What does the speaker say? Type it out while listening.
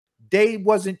they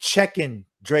wasn't checking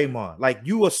Draymond. Like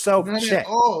you were self-check.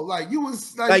 Oh, like you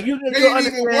was like you didn't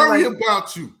even worry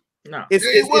about you. No,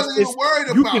 it wasn't even worried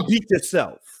about you. Can beat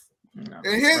yourself. No.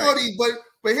 And here go these,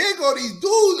 but here go these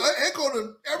dudes. Here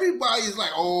go everybody is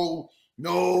like, oh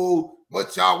no,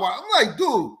 what y'all watch? I'm like,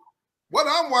 dude, what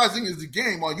I'm watching is the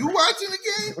game. Are you watching the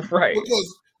game? Right.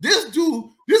 Because this is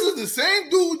the same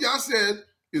dude y'all said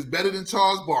is better than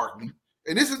Charles Barkley.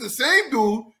 And this is the same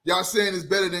dude y'all saying is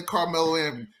better than Carmelo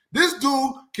Anthony. This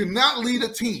dude cannot lead a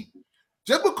team.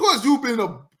 Just because you've been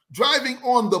driving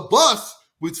on the bus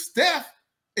with Steph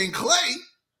and Clay,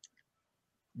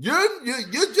 you're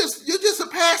just a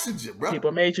passenger, bro.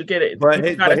 People made you get it, but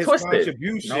his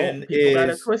contribution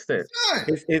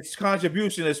His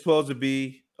contribution is supposed to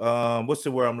be what's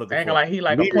the word I'm looking for? Like he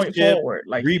like leadership, a point forward,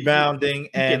 like rebounding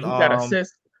and he got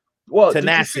assist. Well,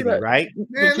 tenacity, right?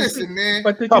 Man, listen, man.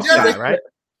 But did you see that, right?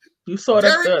 You saw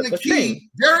that the thing.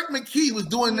 Derek McKee was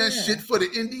doing that shit for the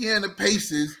Indiana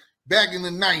Pacers back in the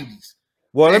 90s.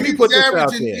 Well, let me put this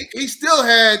out there. He still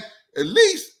had at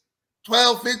least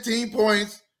 12, 15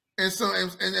 points and some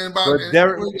and about. But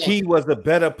Derek McKee was a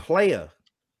better player.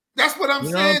 That's what I'm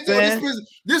saying.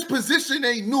 This position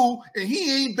ain't new, and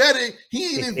he ain't better.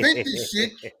 He ain't invented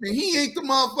shit, and he ain't the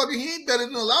motherfucker. He ain't better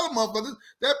than a lot of motherfuckers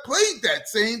that played that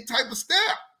same type of style.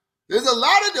 There's a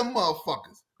lot of them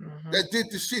motherfuckers that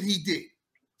did the shit he did.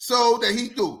 So that he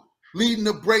do. Leading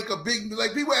the break, a big,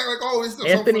 like people act like, oh, it's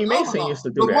Anthony Mason used to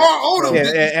do Lamar Odom.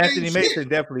 Anthony Mason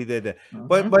definitely did that.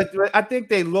 But I think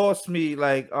they lost me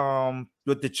like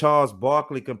with the Charles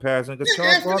Barkley comparison because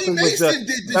Charles Barkley was a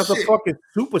fucking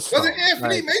superstar. Wasn't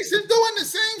Anthony Mason doing the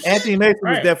same shit? Anthony Mason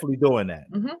was definitely doing that.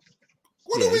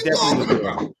 What are we talking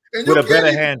about? And with a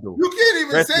better handle. You can't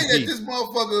even say that this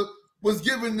motherfucker was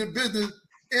giving the business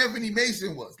Anthony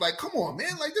Mason was. Like, come on,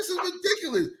 man. Like, this is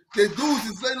ridiculous. The dudes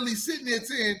is literally sitting there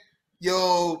saying,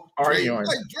 yo,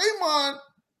 Draymond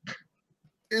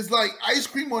is like ice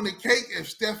cream on the cake if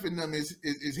Steph and them is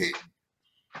hit.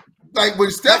 Like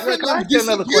when Steph and them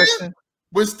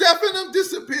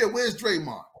disappear, where's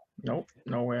Draymond? Nope,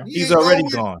 nowhere. He's already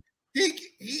gone.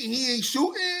 He ain't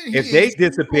shooting. If they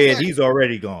disappeared, he's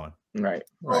already gone. Right.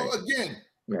 Well, again,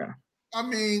 yeah. I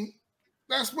mean,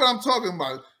 that's what I'm talking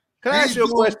about. Can I ask you a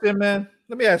question, man?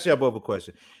 Let me ask you both a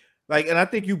question. Like, and I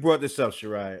think you brought this up,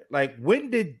 Shariah. Like, when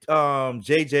did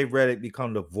JJ Redick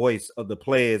become the voice of the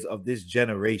players of this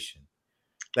generation?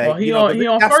 Like, well, he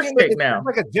on first take now.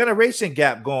 Like a generation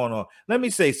gap going on. Let me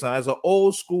say something. As an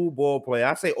old school ball player,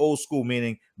 I say old school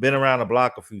meaning been around the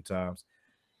block a few times.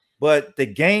 But the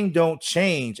game don't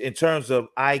change in terms of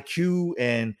IQ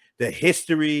and the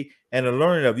history and the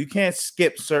learning of. You can't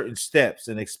skip certain steps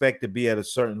and expect to be at a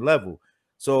certain level.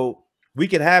 So we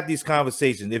can have these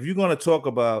conversations. If you're going to talk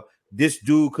about this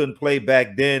dude couldn't play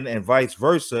back then and vice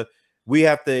versa, we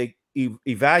have to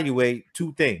evaluate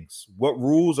two things. What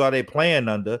rules are they playing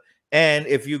under? And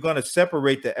if you're going to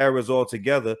separate the eras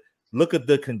altogether, look at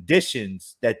the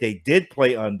conditions that they did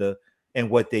play under and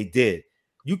what they did.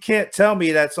 You can't tell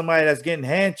me that somebody that's getting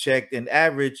hand checked and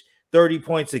average 30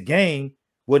 points a game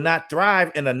would not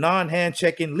thrive in a non-hand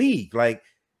checking league. Like,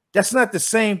 that's not the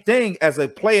same thing as a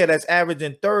player that's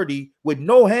averaging 30 with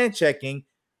no hand checking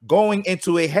going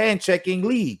into a hand checking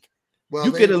league. Well,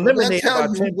 you could eliminate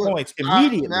about 10 points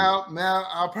immediately. Now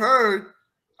I've heard.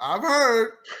 I'm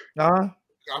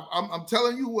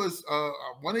telling you, was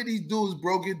one of these dudes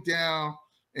broke it down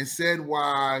and said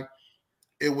why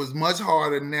it was much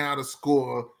harder now to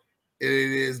score than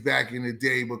it is back in the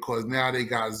day because now they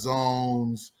got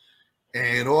zones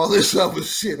and all this other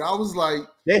shit. I was like,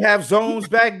 they have zones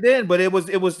back then, but it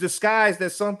was disguised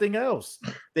as something else.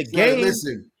 The game is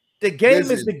the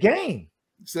game.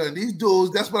 So these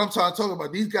dudes, that's what I'm trying to talk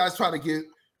about. These guys try to get,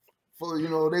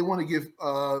 they want to give,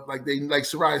 like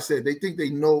Shariah said, they think they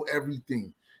know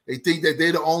everything. They think that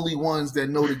they're the only ones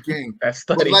that know the game. Just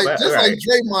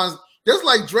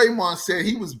like Draymond said,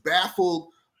 he was baffled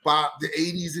by the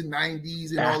 80s and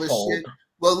 90s and all this shit.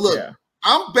 Well, look,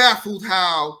 I'm baffled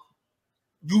how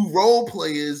you role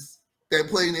players that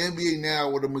play in the NBA now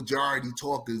were the majority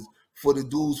talkers for the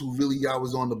dudes who really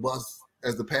was on the bus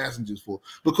as the passengers for,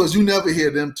 because you never hear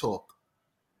them talk,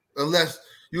 unless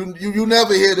you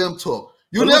never hear them talk.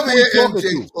 You never hear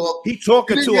MJ talk. He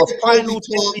talking to a final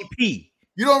MVP.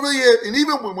 You don't really hear, and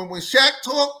even when Shaq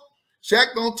talk,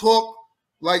 Shaq don't talk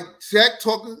like Shaq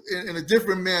talking in a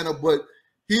different manner, but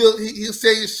he'll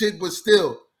say his shit, but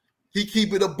still he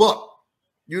keep it a buck.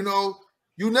 You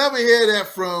never hear that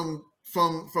from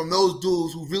those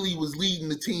dudes who really was leading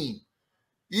the team.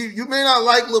 You may not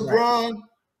like LeBron,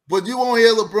 but you won't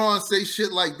hear LeBron say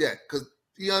shit like that because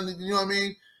you know what I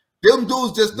mean. Them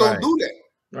dudes just don't do that.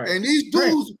 Right. And these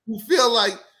dudes who feel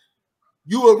like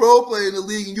you a role player in the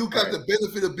league and you got the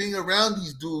benefit of being around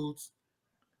these dudes,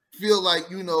 feel like,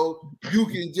 you know, you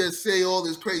can just say all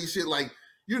this crazy shit. Like,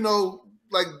 you know,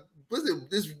 like, what's it?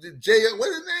 This what's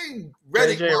his name?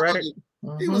 Redick. JJ Redick.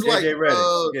 He was JJ like,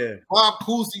 Redick. Bob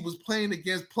Cousy was playing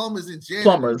against plumbers and janitors.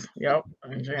 Plumbers, yep.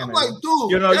 I'm like,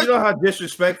 dude, you know how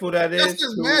disrespectful that is. That's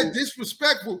just mad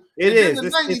disrespectful. It is. Then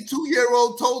the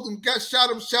 92-year-old told him,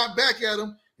 shot back at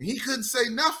him, and he couldn't say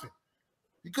nothing.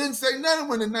 He couldn't say nothing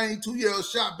when the 92-year-old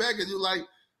shot back at you. Like,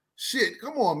 shit,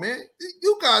 come on, man.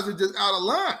 You guys are just out of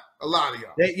line. A lot of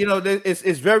y'all. You know,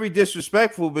 it's very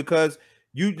disrespectful because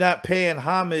you're not paying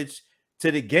homage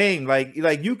to the game. Like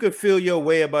you could feel your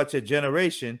way about your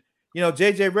generation. You know,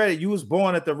 JJ Redick, you was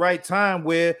born at the right time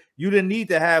where you didn't need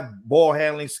to have ball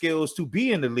handling skills to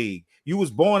be in the league. You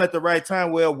was born at the right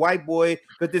time where a white boy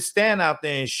could just stand out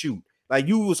there and shoot. Like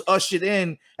you was ushered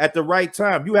in at the right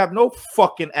time. You have no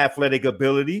fucking athletic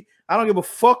ability. I don't give a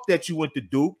fuck that you went to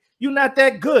Duke. You're not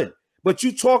that good, but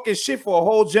you talking shit for a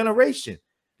whole generation.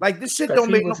 Like this shit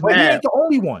don't make no. He ain't the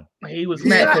only one. He was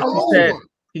mad because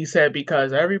he said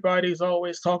because everybody's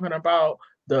always talking about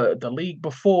the league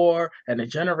before and the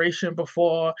generation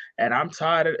before, and I'm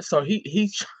tired of it. So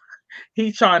he's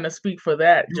trying to speak for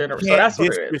that generation. So that's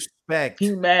what it is.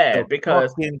 He mad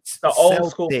because the old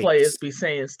school players be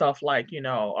saying stuff like, you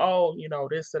know, oh, you know,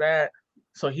 this or that.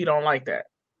 So he don't like that.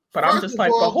 But I'm just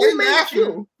like, but who made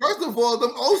you? First of all,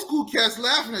 them old school cats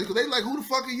laughing at you because they like, who the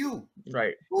fuck are you?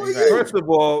 Right. Who are you? First of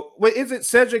all, wait, is it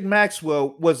Cedric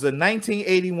Maxwell was the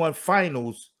 1981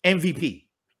 Finals MVP?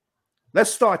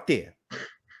 Let's start there.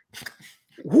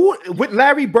 Who with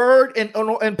Larry Bird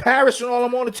and Parrish and all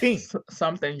them on the team?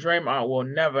 Something Draymond will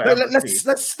never.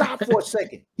 Let's stop for a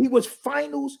second. He was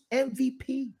Finals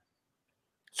MVP.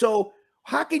 So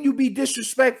how can you be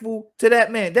disrespectful to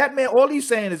that man? That man, all he's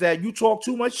saying is that you talk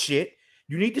too much shit.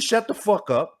 You need to shut the fuck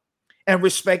up and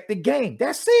respect the game.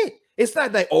 That's it. It's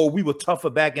not like, oh, we were tougher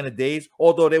back in the days,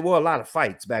 although there were a lot of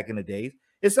fights back in the days.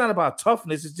 It's not about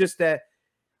toughness. It's just that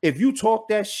if you talk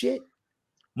that shit,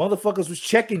 motherfuckers was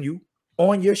checking you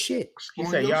on your shit. He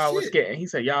said y'all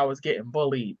was getting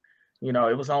bullied. You know,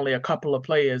 it was only a couple of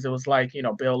players. It was like, you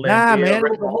know, Bill Lynn. Nah, man, it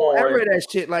was the whole era of that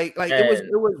shit. Like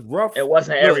it was rough. It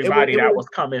wasn't everybody that was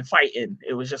coming fighting.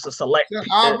 It was just a select.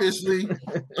 Obviously, you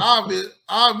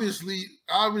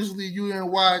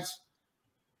didn't watch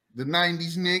the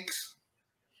 90s Knicks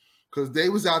because they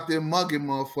was out there mugging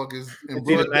motherfuckers. And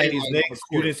the 90s Knicks.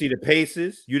 You didn't see the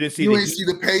Paces. You didn't see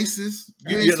the Paces.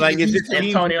 You didn't see like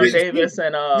Antonio Davis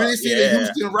and you didn't see the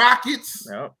Houston Rockets.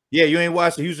 No. Yeah, you ain't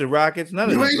watched the Houston Rockets. None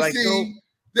of them. Like, you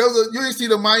didn't see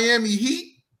the Miami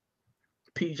Heat.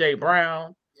 PJ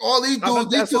Brown. All these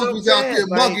dudes was out there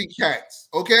mugging cats.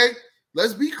 Okay,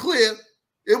 let's be clear.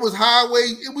 It was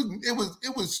highway.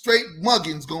 It was straight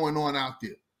muggings going on out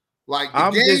there. Like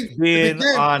I'm just being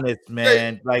honest,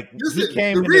 man. Like listen, he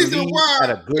came in the league at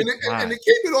a good time. And to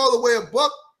keep it all the way a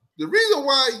buck, the reason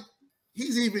why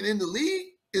he's even in the league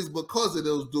is because of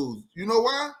those dudes. You know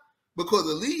why? Because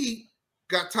the league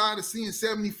got tired of seeing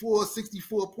 74,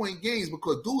 64-point games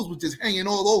because dudes were just hanging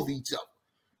all over each other,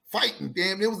 fighting.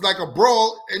 Damn, it was like a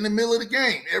brawl in the middle of the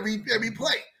game. Every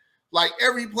play, like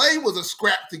every play was a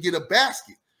scrap to get a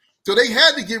basket. So they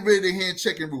had to get rid of the hand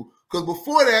checking rule because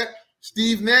before that,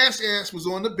 Steve Nash ass was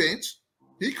on the bench.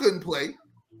 He couldn't play.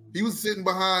 He was sitting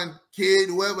behind Kidd,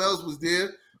 whoever else was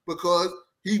there, because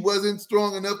he wasn't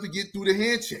strong enough to get through the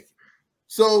hand check.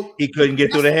 So he couldn't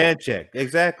get through the hand check.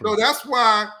 Exactly. So that's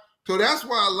why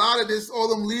a lot of this, all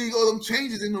them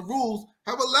changes in the rules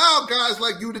have allowed guys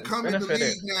like you to come in the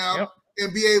league now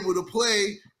and be able to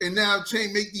play and now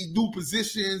make these new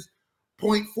positions,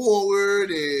 point forward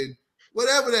and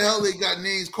whatever the hell they got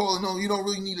names calling on. You don't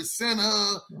really need a center,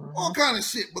 all kind of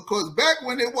shit. Because back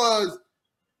when it was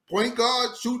point guard,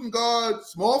 shooting guard,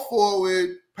 small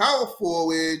forward, power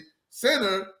forward,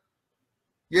 center,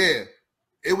 yeah,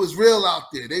 it was real out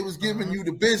there. They was giving you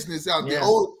the business out there.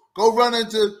 Oh, go run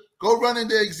into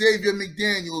Xavier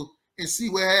McDaniel and see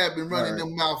what happened running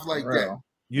them mouth like that.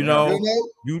 You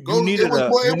needed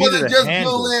it wasn't just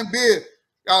handle. Bill Lambert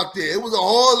out there. It was a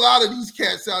whole lot of these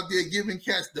cats out there giving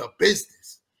cats the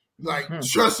business. Like,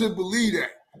 trust and believe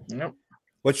that. Yep.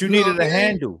 But you needed a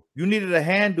handle. You needed a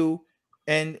handle.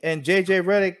 And JJ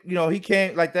Redick, you know, he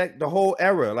came like that the whole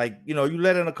era. Like, you know, you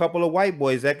let in a couple of white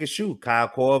boys that could shoot. Kyle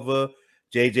Korver,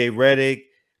 JJ Redick,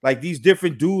 like these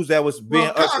different dudes that was being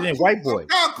ushered in, white boys.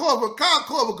 Kyle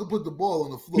Korver could put the ball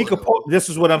on the floor. He could this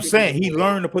is what I'm saying. He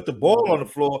learned to put the ball on the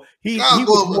floor.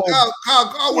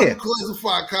 I wouldn't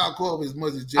crucify Kyle Korver as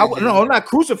much as JJ. No, I'm not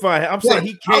crucifying him. I'm saying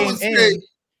he came in.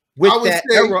 with that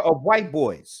era of white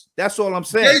boys. That's all I'm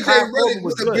saying. JJ Redick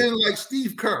would have been like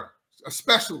Steve Kerr, a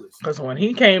specialist. Because when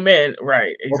he came in,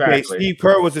 right, exactly. Okay, Steve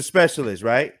Kerr was a specialist,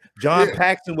 right? John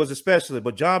Paxson was a specialist,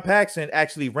 but John Paxson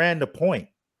actually ran the point.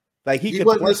 Like he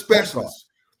wasn't a specialist.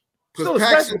 Because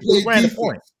Paxson played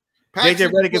defense.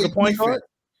 JJ Redick is a point guard.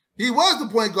 He was the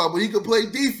point guard, but he could play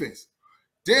defense.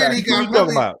 Then he got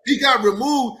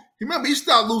removed. Remember, he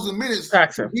started losing minutes.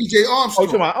 Paxson. DJ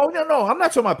Armstrong. No, I'm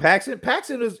not talking about Paxson.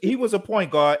 Paxson was a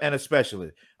point guard and a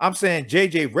specialist. I'm saying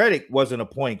JJ Redick wasn't a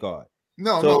point guard.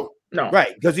 No.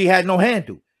 Right, because he had no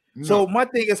handle. No. So my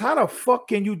thing is, how the fuck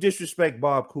can you disrespect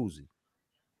Bob Cousy?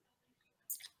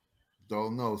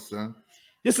 Don't know, son.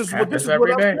 This is what I'm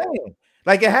saying.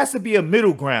 Like, it has to be a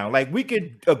middle ground. Like, we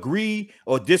could agree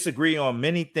or disagree on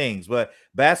many things, but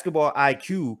basketball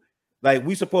IQ, like,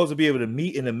 we supposed to be able to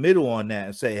meet in the middle on that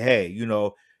and say, hey, you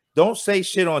know, don't say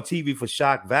shit on TV for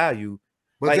shock value.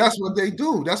 But like, that's what they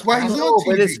do. That's why he's on TV.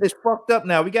 But it's fucked up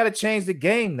now. We got to change the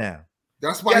game now.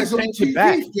 That's why he's on TV,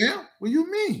 fam. What do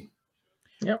you mean?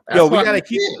 Yep. Yo, we got to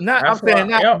keep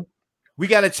we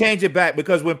got to change it back,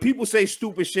 because when people say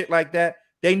stupid shit like that,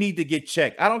 they need to get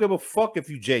checked. I don't give a fuck if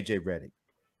you JJ Redick.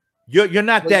 You're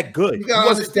not that good. You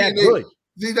wasn't that good.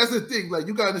 See, that's the thing. Like,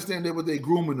 you gotta understand what they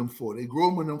grooming them for. They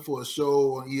grooming them for a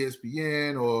show on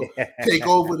ESPN or take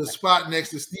over the spot next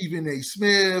to Stephen A.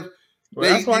 Smith.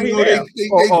 That's why he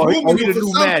the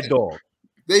new Mad Dog.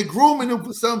 They grooming him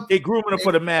for something. They grooming him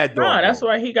for the Mad Dog. No, that's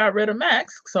why he got rid of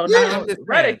Max. So now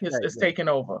Redick is taking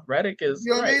over. Redick is,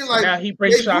 you know what I mean? Like, so now he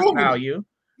brings shock value.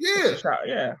 Yeah.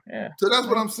 Yeah. So that's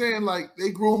what I'm saying. Like,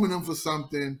 they grooming him for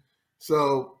something.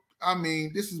 So I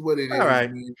mean, this is what it is. All right, I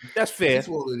mean, that's fair. That's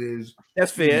what it is.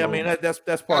 That's fair. You know, I mean, that's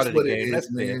part of the game.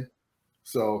 That's fair.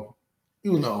 So,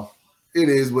 you know, it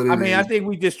is what it is. I mean, I think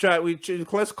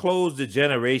let's close the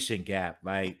generation gap.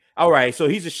 Like, all right, so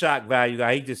he's a shock value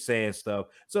guy. He's just saying stuff.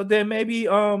 So then maybe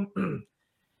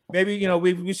maybe, you know,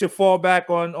 we should fall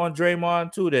back on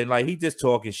Draymond too. Then, like, he just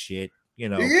talking shit. You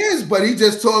know, he is, but he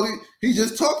just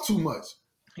talked too much.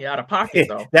 He out of pocket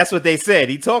though. That's what they said.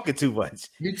 He talking too much.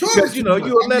 He talking too much.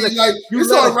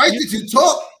 It's all right that you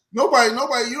talk. Nobody.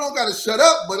 You don't got to shut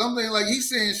up. But I'm saying, like, he's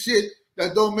saying shit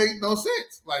that don't make no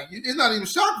sense. Like, it's not even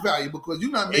shock value because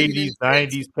you're not making 80s,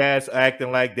 90s cats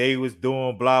acting like they was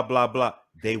doing blah blah blah.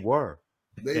 They were.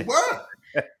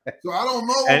 So I don't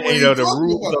know. And you know the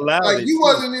rules allowed. Like, you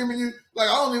wasn't even. Like,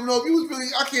 I don't even know if you was really.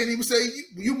 I can't even say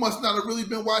you must not have really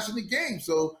been watching the game.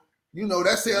 So, you know,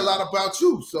 that say a lot about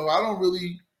you. So I don't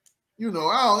really, it is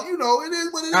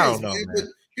what it is. I don't know, man. But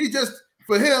he just,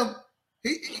 for him,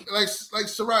 he like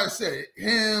SHARIA said,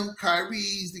 him,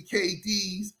 Kyrie's, the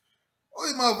KDs, all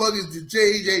these motherfuckers, the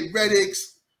JJ Redicks,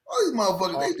 all these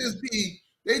motherfuckers,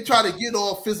 they try to get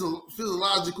all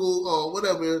physiological or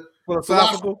whatever.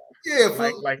 Philosophical? Yeah.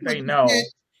 Like they know.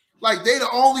 Like they the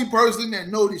only person that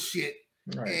know this shit.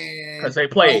 Right. Because they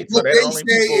played. What they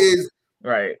say is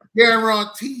right,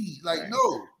 guaranteed. Like,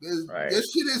 no,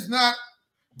 this shit is not.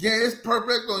 Yeah, it's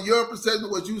perfect on your perception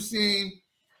of what you've seen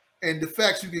and the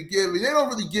facts you can give. And they don't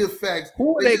really give facts.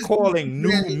 Who are they calling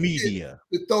new media?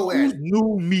 To throw Who's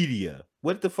new media?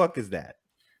 What the fuck is that?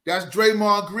 That's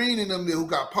Draymond Green and them who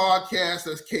got podcasts.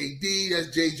 That's KD. That's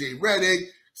JJ Redick,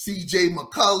 CJ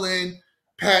McCollum,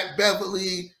 Pat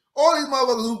Beverly. All these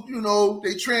motherfuckers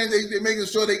who, they're making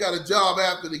sure they got a job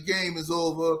after the game is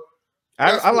over.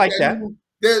 I like that.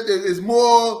 There's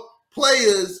more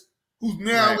players who's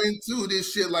now into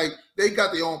this shit. Like, they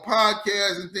got their own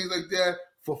podcasts and things like that.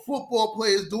 For football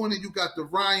players doing it, you got the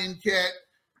Ryan Cat.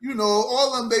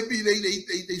 All of them, they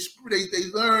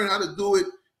learn how to do it,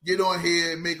 get on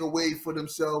here and make a way for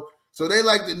themselves. So they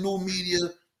like the new media.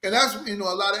 And that's, a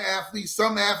lot of athletes,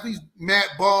 some athletes, Matt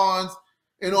Barnes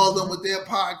and all of them with their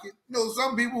pocket.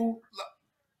 Some people,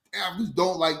 athletes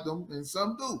don't like them and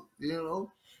some do,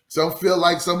 Some feel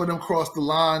like some of them cross the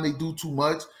line, they do too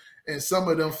much. And some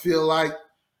of them feel like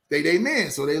they men.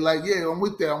 So they like, yeah, I'm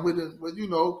with that, I'm with it. But,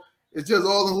 it's just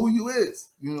all in who you is,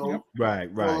 Yep. Right.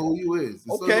 All in who you is.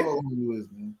 It's okay. All who you is,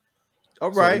 man.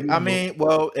 All right. So, I mean,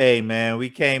 well, hey, man, we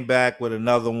came back with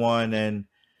another one. And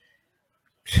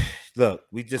look,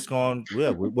 we just going,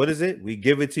 what is it? We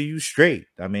give it to you straight.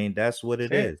 I mean, that's what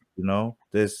it is.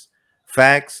 This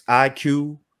facts,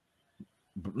 IQ,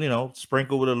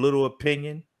 sprinkled with a little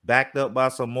opinion, backed up by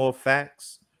some more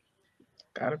facts.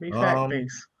 Gotta be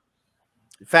fact-based.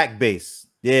 Fact-based.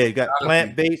 Yeah, you got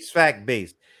plant-based,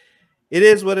 fact-based. It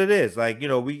is what it is. Like,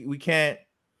 we can't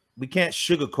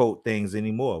sugarcoat things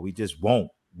anymore. We just won't.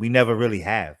 We never really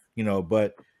have,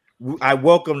 but I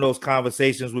welcome those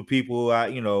conversations with people. I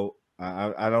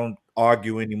don't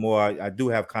argue anymore. I do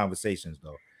have conversations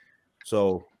though.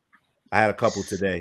 So I had a couple today.